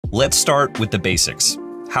Let's start with the basics.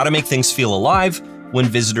 How to make things feel alive when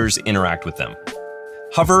visitors interact with them.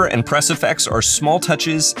 Hover and press effects are small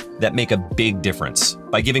touches that make a big difference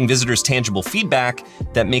by giving visitors tangible feedback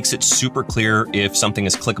that makes it super clear if something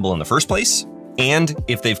is clickable in the first place and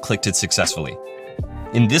if they've clicked it successfully.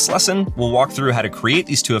 In this lesson, we'll walk through how to create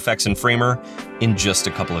these two effects in Framer in just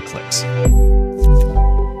a couple of clicks.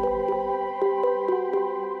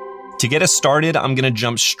 To get us started, I'm gonna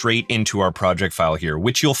jump straight into our project file here,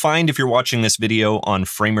 which you'll find if you're watching this video on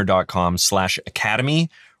framer.com/academy,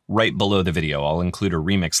 right below the video. I'll include a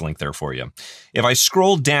remix link there for you. If I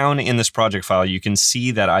scroll down in this project file, you can see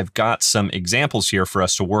that I've got some examples here for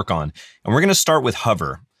us to work on. And we're gonna start with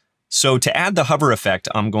hover. So to add the hover effect,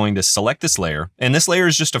 I'm going to select this layer, and this layer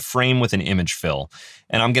is just a frame with an image fill.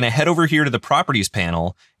 And I'm gonna head over here to the properties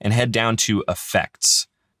panel and head down to effects.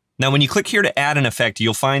 Now, when you click here to add an effect,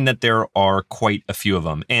 you'll find that there are quite a few of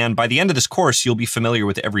them. And by the end of this course, you'll be familiar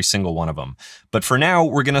with every single one of them. But for now,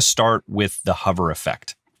 we're gonna start with the hover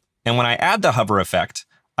effect. And when I add the hover effect,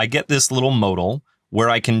 I get this little modal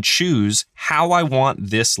where I can choose how I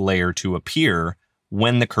want this layer to appear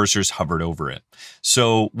when the cursor's hovered over it.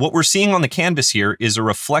 So what we're seeing on the canvas here is a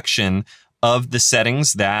reflection of the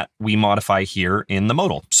settings that we modify here in the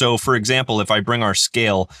modal. So for example, if I bring our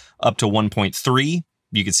scale up to 1.3,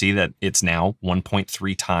 you can see that it's now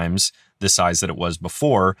 1.3 times the size that it was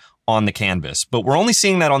before on the canvas. But we're only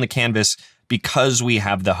seeing that on the canvas because we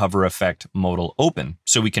have the hover effect modal open.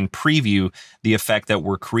 So we can preview the effect that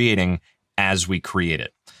we're creating as we create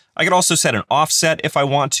it. I could also set an offset if I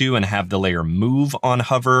want to and have the layer move on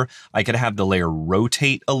hover. I could have the layer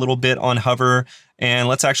rotate a little bit on hover. And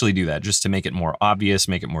let's actually do that just to make it more obvious,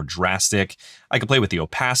 make it more drastic. I could play with the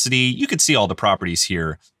opacity. You could see all the properties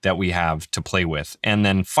here that we have to play with. And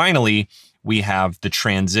then finally, we have the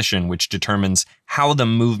transition, which determines how the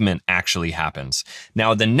movement actually happens.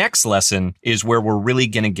 Now, the next lesson is where we're really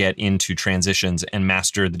going to get into transitions and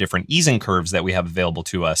master the different easing curves that we have available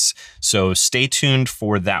to us. So stay tuned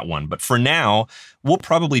for that one. But for now, we'll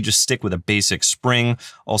probably just stick with a basic spring.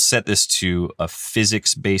 I'll set this to a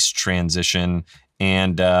physics-based transition.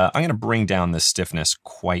 And I'm going to bring down the stiffness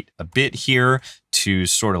quite a bit here to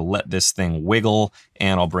sort of let this thing wiggle,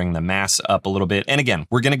 and I'll bring the mass up a little bit. And again,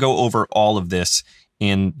 we're going to go over all of this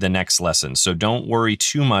in the next lesson. So don't worry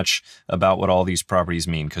too much about what all these properties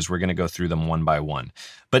mean, because we're going to go through them one by one.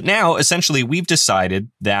 But now, essentially, we've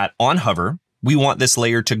decided that on hover, we want this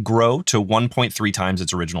layer to grow to 1.3 times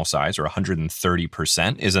its original size, or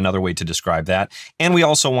 130% is another way to describe that. And we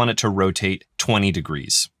also want it to rotate 20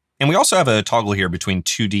 degrees. And we also have a toggle here between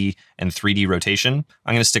 2D and 3D rotation.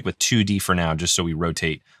 I'm going to stick with 2D for now, just so we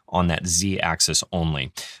rotate on that Z axis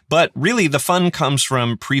only. But really, the fun comes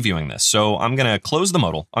from previewing this. So I'm going to close the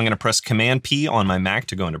modal. I'm going to press Command P on my Mac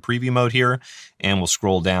to go into preview mode here, and we'll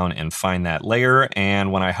scroll down and find that layer.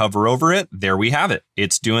 And when I hover over it, there we have it.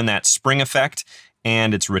 It's doing that spring effect,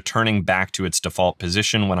 and it's returning back to its default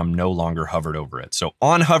position when I'm no longer hovered over it. So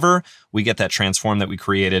on hover, we get that transform that we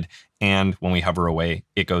created, and when we hover away,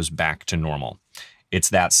 it goes back to normal. It's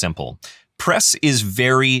that simple. Press is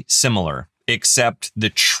very similar, except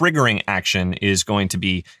the triggering action is going to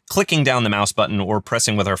be clicking down the mouse button or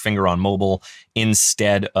pressing with our finger on mobile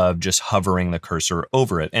instead of just hovering the cursor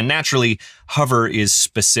over it. And naturally, hover is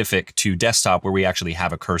specific to desktop where we actually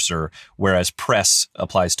have a cursor, whereas press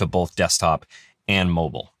applies to both desktop and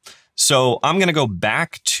mobile. So I'm going to go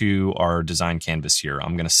back to our design canvas here.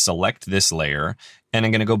 I'm going to select this layer, and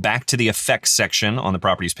I'm going to go back to the effects section on the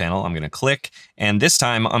properties panel. I'm going to click, and this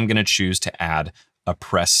time I'm going to choose to add a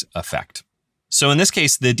press effect. So in this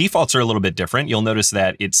case, the defaults are a little bit different. You'll notice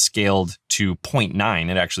that it's scaled to 0.9.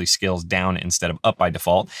 It actually scales down instead of up by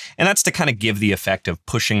default. And that's to kind of give the effect of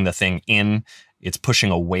pushing the thing in. It's pushing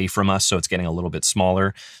away from us, so it's getting a little bit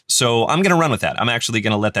smaller. So I'm going to run with that. I'm actually going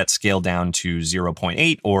to let that scale down to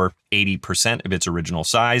 0.8 or 80% of its original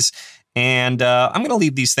size. And I'm going to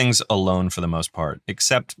leave these things alone for the most part,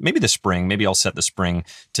 except maybe the spring. Maybe I'll set the spring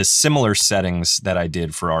to similar settings that I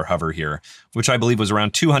did for our hover here, which I believe was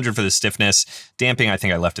around 200 for the stiffness. Damping, I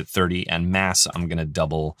think I left at 30, and mass, I'm going to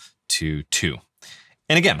double to 2.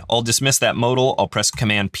 And again, I'll dismiss that modal. I'll press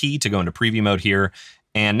Command P to go into preview mode here.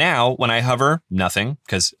 And now when I hover, nothing,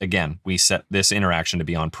 because again, we set this interaction to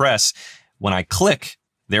be on press. When I click,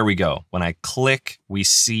 there we go. When I click, we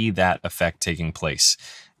see that effect taking place.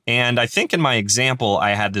 And I think in my example, I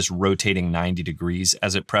had this rotating 90 degrees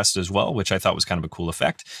as it pressed as well, which I thought was kind of a cool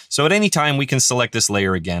effect. So at any time, we can select this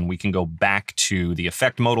layer again. We can go back to the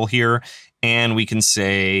effect modal here, and we can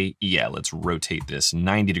say, yeah, let's rotate this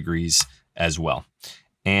 90 degrees as well.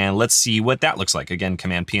 And let's see what that looks like. Again,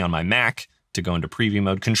 Command P on my Mac to go into preview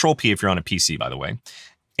mode. Control P if you're on a PC, by the way.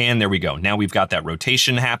 And there we go. Now we've got that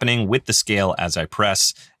rotation happening with the scale as I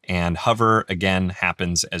press, and hover again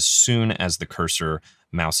happens as soon as the cursor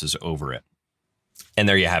mouses over it. And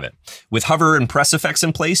there you have it. With hover and press effects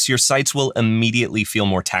in place, your sites will immediately feel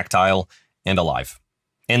more tactile and alive.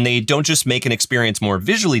 And they don't just make an experience more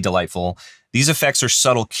visually delightful, these effects are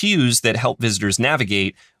subtle cues that help visitors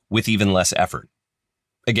navigate with even less effort.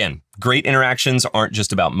 Again, great interactions aren't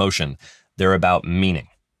just about motion, they're about meaning.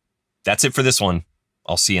 That's it for this one.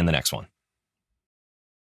 I'll see you in the next one.